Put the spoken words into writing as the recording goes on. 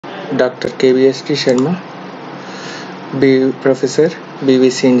Dr. KBST Sharma, Professor,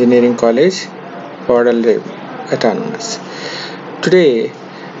 BVC Engineering College, Model Autonomous. Today,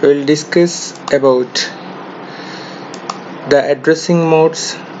 we will discuss about the addressing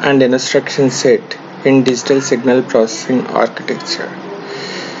modes and instruction set in digital signal processing architecture.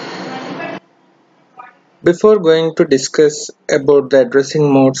 Before going to discuss about the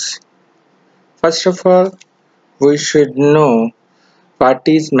addressing modes, first of all, we should know what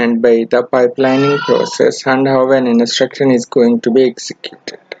is meant by the pipelining process and how an instruction is going to be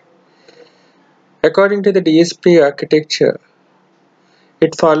executed. According to the DSP architecture,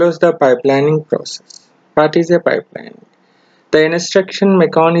 it follows the pipelining process. What is a pipeline? The instruction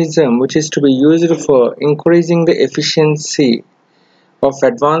mechanism which is to be used for increasing the efficiency of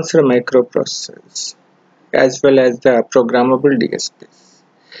advanced microprocessors as well as the programmable DSPs.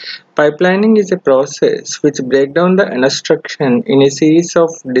 Pipelining is a process which breaks down the instruction in a series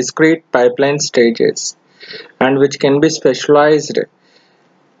of discrete pipeline stages and which can be specialized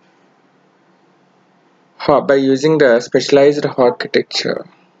by using the specialized architecture.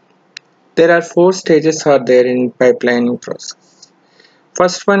 There are 4 stages are there in pipelining process.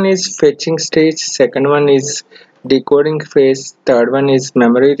 First one is fetching stage, second one is decoding phase, third one is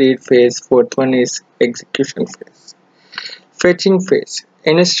memory read phase, fourth one is execution phase. Fetching phase.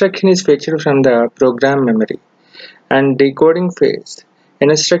 Instruction is fetched from the program memory, and decoding phase.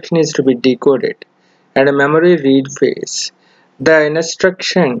 Instruction is to be decoded, and a memory read phase. The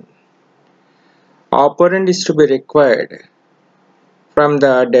instruction operand is to be required from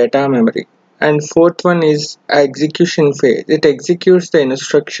the data memory, and fourth one is execution phase. It executes the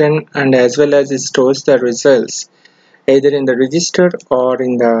instruction and as well as it stores the results either in the register or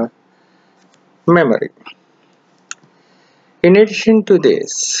in the memory. In addition to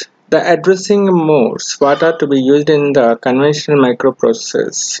this, the addressing modes what are to be used in the conventional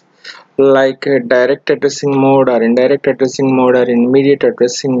microprocessors like direct addressing mode or indirect addressing mode or immediate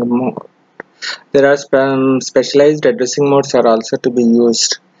addressing mode. There are specialized addressing modes are also to be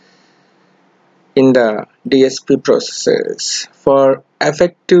used in the DSP processors for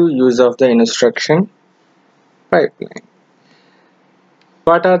effective use of the instruction pipeline.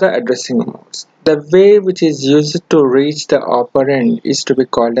 What are the addressing modes? The way which is used to reach the operand is to be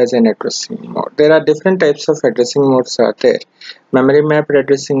called as an addressing mode. There are different types of addressing modes are there. Memory mapped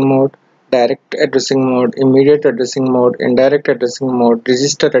addressing mode, direct addressing mode, immediate addressing mode, indirect addressing mode,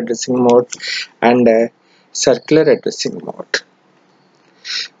 register addressing mode, and circular addressing mode.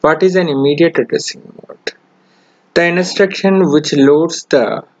 What is an immediate addressing mode? The instruction which loads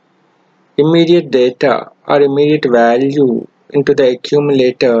the immediate data or immediate value into the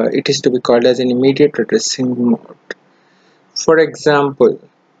accumulator, it is to be called as an immediate addressing mode. For example,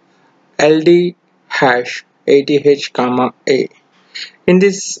 LD hash 80H comma A. In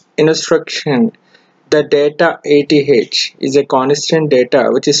this instruction, the data 80H is a constant data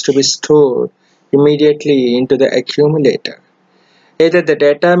which is to be stored immediately into the accumulator. Either the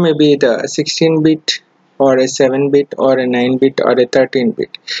data may be the 16-bit or a 7-bit or a 9-bit or a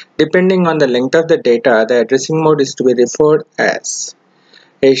 13-bit. Depending on the length of the data, the addressing mode is to be referred as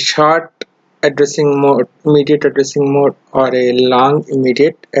a short addressing mode, immediate addressing mode, or a long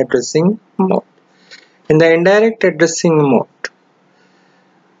immediate addressing mode. In the indirect addressing mode,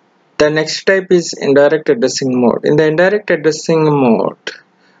 the next type is indirect addressing mode. In the indirect addressing mode,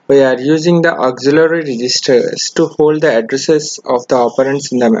 we are using the auxiliary registers to hold the addresses of the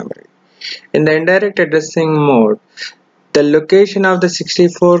operands in the memory. In the indirect addressing mode, the location of the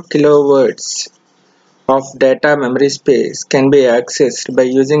 64 kilowords of data memory space can be accessed by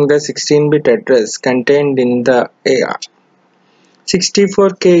using the 16-bit address contained in the AR.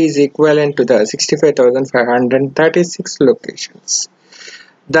 64K is equivalent to the 65,536 locations.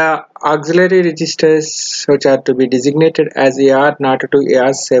 The auxiliary registers which are to be designated as AR0 to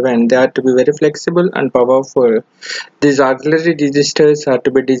AR7, they are to be very flexible and powerful. These auxiliary registers are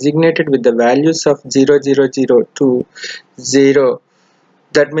to be designated with the values of 000 to 0,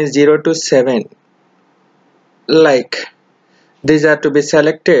 that means 0 to 7. Like these are to be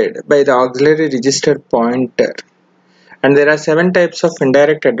selected by the auxiliary register pointer. And there are 7 types of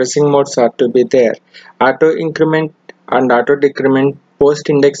indirect addressing modes are to be there. Auto increment and auto decrement, post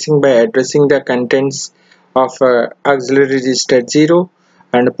indexing by addressing the contents of auxiliary register 0,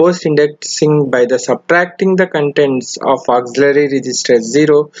 and post indexing by the subtracting the contents of auxiliary register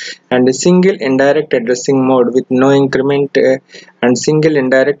 0, and a single indirect addressing mode with no increment and single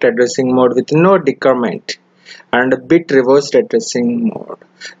indirect addressing mode with no decrement, and bit reversed addressing mode.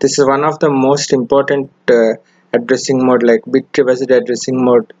 This is one of the most important addressing mode. Like bit reversed addressing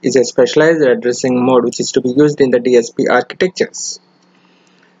mode is a specialized addressing mode which is to be used in the DSP architectures.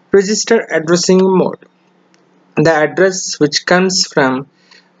 Register addressing mode. The address which comes from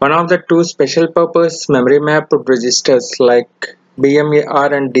one of the two special purpose memory mapped registers like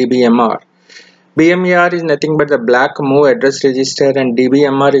BMAR and DBMR. BMAR is nothing but the block move address register and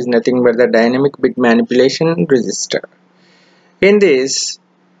DBMR is nothing but the dynamic bit manipulation register. In this,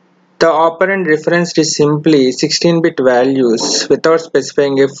 the operand referenced is simply 16-bit values without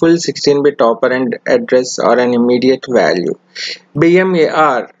specifying a full 16-bit operand address or an immediate value.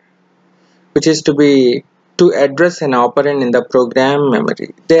 BMAR, which is to address an operand in the program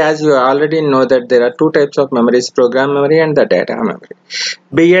memory. As you already know that there are two types of memories, program memory and the data memory.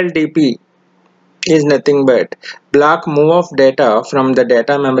 BLDP is nothing but block move of data from the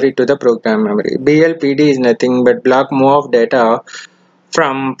data memory to the program memory. BLPD is nothing but block move of data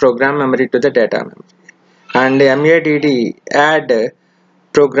from program memory to the data memory. And MADD add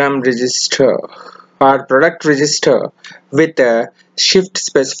program register or product register with a shift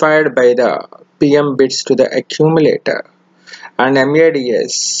specified by the PM bits to the accumulator. And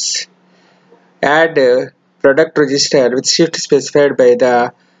MADS add product register with shift specified by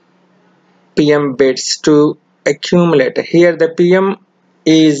the PM bits to accumulator. Here the PM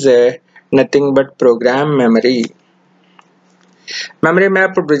is nothing but program memory. Memory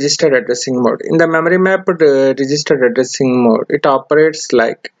mapped register addressing mode. In the memory mapped register addressing mode, it operates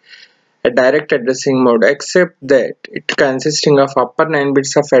like a direct addressing mode, except that it consisting of upper 9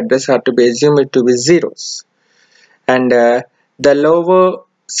 bits of address are to be assumed to be zeros, and the lower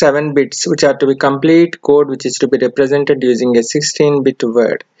 7 bits which are to be complete code which is to be represented using a 16-bit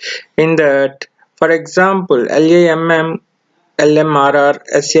word. In that, for example, LAMM, LMRR,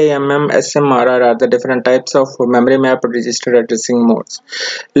 SAMM, SMRR are the different types of memory mapped register addressing modes.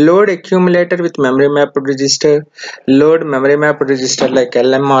 Load accumulator with memory mapped register, load memory mapped register like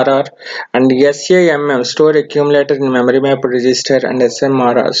LMRR, and SAMM store accumulator in memory mapped register, and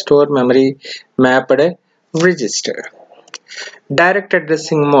SMRR store memory mapped register. Direct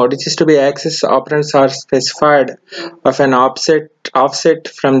addressing mode, which is to be access operands are specified of an offset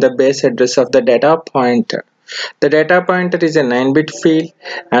from the base address of the data pointer. The data pointer is a 9-bit field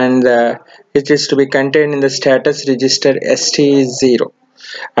and it is to be contained in the status register ST0,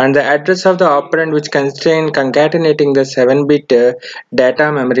 and the address of the operand which contain concatenating the 7-bit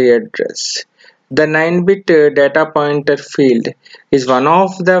data memory address. The 9-bit data pointer field is one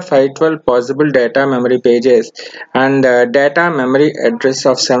of the 512 possible data memory pages, and the data memory address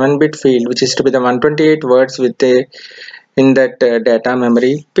of 7-bit field which is to be the 128 words in that data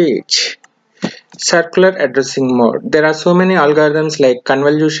memory page. Circular addressing mode. There are so many algorithms like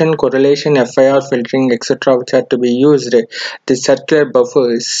convolution, correlation, FIR, filtering, etc. which are to be used. The circular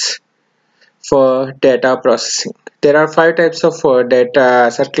buffers for data processing. There are 5 types of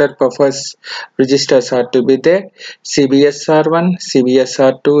data circular buffers registers are to be there: CBSR1,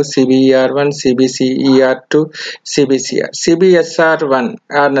 CBSR2, CBER1, CBCER2, CBCR. CBSR1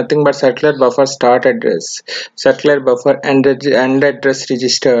 are nothing but circular buffer start address, circular buffer end address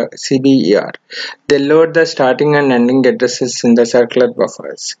register CBER. They load the starting and ending addresses in the circular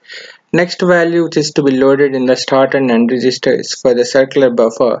buffers. Next value which is to be loaded in the start and end register is for the circular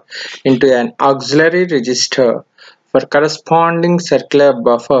buffer into an auxiliary register for corresponding circular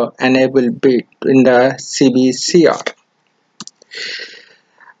buffer enable bit in the CBCR.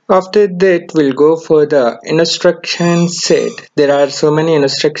 After that, we'll go for the instruction set. There are so many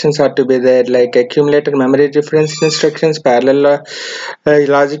instructions are to be there, like accumulator memory reference instructions, parallel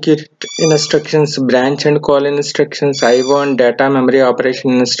logic instructions, branch and call instructions, IO and data memory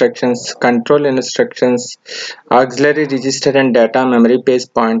operation instructions, control instructions, auxiliary register and data memory page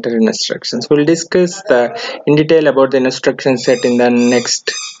pointer instructions. We'll discuss in detail about the instruction set in the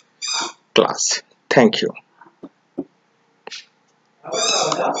next class. Thank you.